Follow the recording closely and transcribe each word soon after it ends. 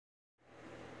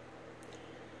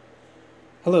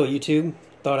Hello YouTube.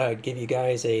 Thought I'd give you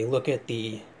guys a look at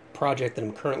the project that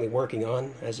I'm currently working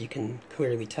on. As you can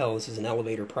clearly tell, this is an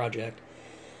elevator project.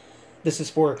 This is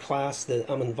for a class that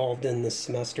I'm involved in this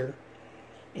semester,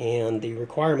 and the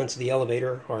requirements of the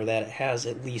elevator are that it has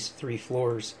at least 3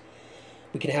 floors.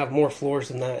 We can have more floors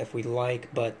than that if we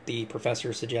like, but the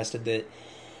professor suggested that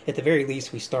at the very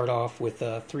least we start off with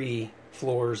 3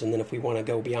 floors, and then if we want to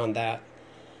go beyond that,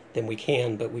 then we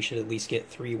can, but we should at least get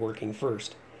 3 working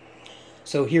first.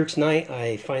 So here tonight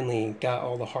I finally got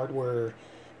all the hardware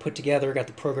put together, got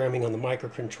the programming on the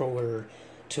microcontroller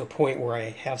to a point where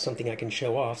I have something I can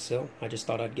show off, so I just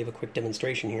thought I'd give a quick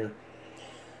demonstration here.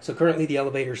 So currently the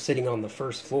elevator is sitting on the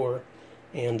first floor,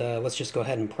 and let's just go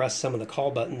ahead and press some of the call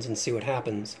buttons and see what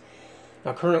happens.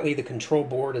 Now currently the control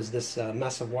board is this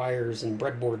mess of wires and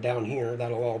breadboard down here.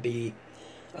 That'll all be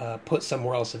put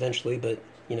somewhere else eventually, but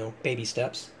you know, baby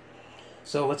steps.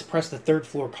 So let's press the 3rd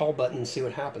floor call button and see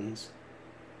what happens.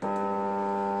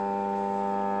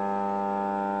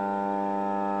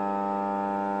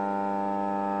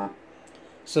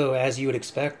 So as you would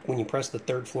expect, when you press the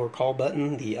 3rd floor call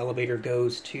button, the elevator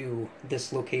goes to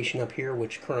this location up here,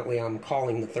 which currently I'm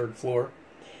calling the 3rd floor.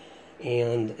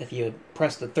 And if you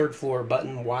press the 3rd floor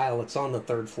button while it's on the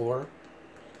 3rd floor,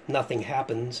 nothing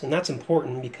happens. And that's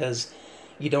important because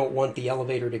you don't want the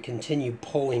elevator to continue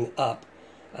pulling up,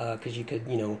 because you could,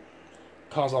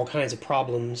 cause all kinds of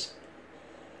problems.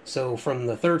 So from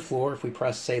the 3rd floor, if we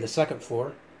press, say, the 2nd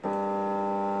floor,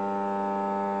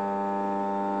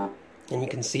 and you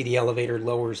can see the elevator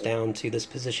lowers down to this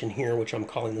position here, which I'm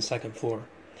calling the 2nd floor.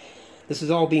 This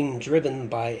is all being driven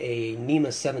by a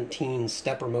Nema 17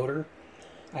 stepper motor.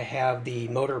 I have the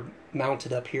motor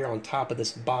mounted up here on top of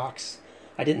this box.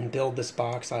 I didn't build this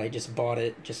box, I just bought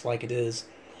it just like it is.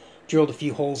 Drilled a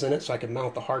few holes in it so I could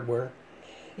mount the hardware.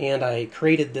 And I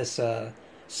created this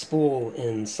spool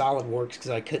in SolidWorks because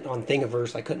I couldn't, on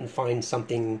Thingiverse, I couldn't find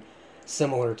something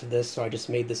similar to this, so I just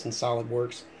made this in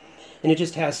SolidWorks. And it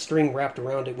just has string wrapped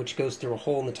around it, which goes through a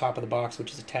hole in the top of the box,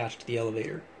 which is attached to the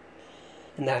elevator.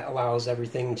 And that allows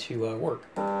everything to work.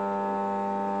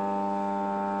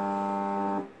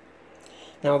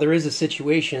 Now there is a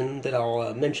situation that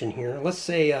I'll mention here. Let's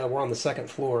say we're on the 2nd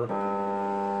floor.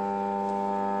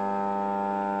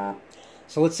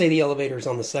 So let's say the elevator's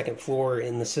on the 2nd floor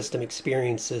and the system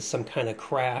experiences some kind of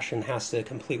crash and has to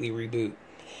completely reboot.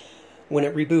 When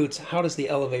it reboots, how does the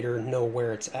elevator know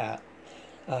where it's at?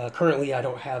 Currently I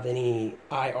don't have any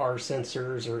IR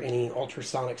sensors or any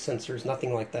ultrasonic sensors,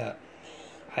 nothing like that.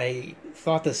 I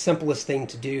thought the simplest thing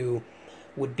to do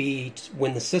would be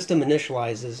when the system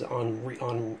initializes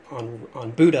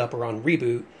on boot up or on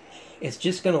reboot, it's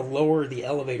just going to lower the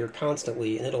elevator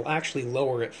constantly, and it'll actually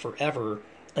lower it forever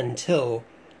until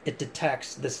it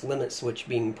detects this limit switch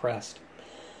being pressed.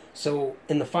 So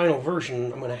in the final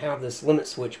version, I'm going to have this limit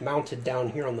switch mounted down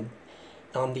here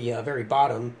on the very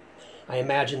bottom. I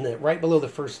imagine that right below the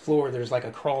 1st floor there's like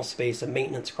a crawl space, a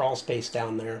maintenance crawl space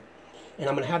down there, and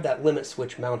I'm going to have that limit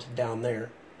switch mounted down there.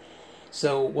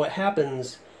 So what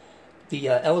happens, the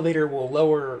elevator will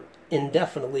lower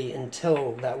indefinitely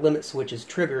until that limit switch is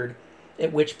triggered,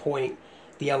 at which point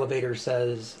the elevator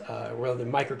says, or the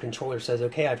microcontroller says,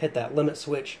 okay, I've hit that limit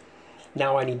switch,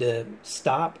 now I need to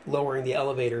stop lowering the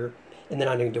elevator, and then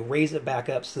I need to raise it back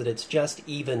up so that it's just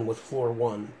even with floor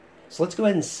 1. So let's go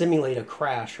ahead and simulate a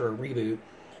crash or a reboot,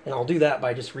 and I'll do that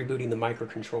by just rebooting the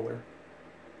microcontroller.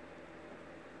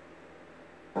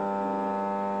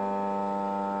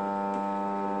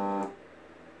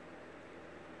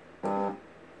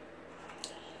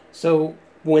 So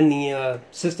when the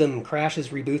system crashes,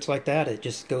 reboots like that, it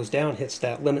just goes down, hits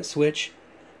that limit switch,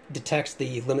 detects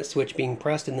the limit switch being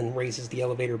pressed, and then raises the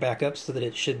elevator back up so that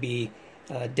it should be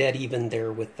dead even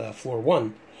there with floor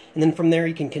 1. And then from there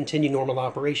you can continue normal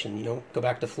operation, go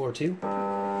back to floor 2,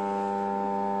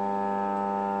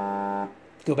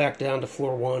 go back down to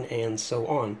floor 1, and so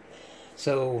on.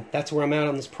 So that's where I'm at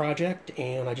on this project,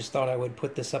 and I just thought I would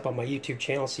put this up on my YouTube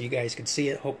channel so you guys could see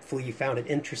it. Hopefully you found it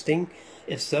interesting.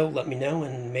 If so, let me know,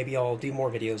 and maybe I'll do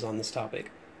more videos on this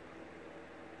topic.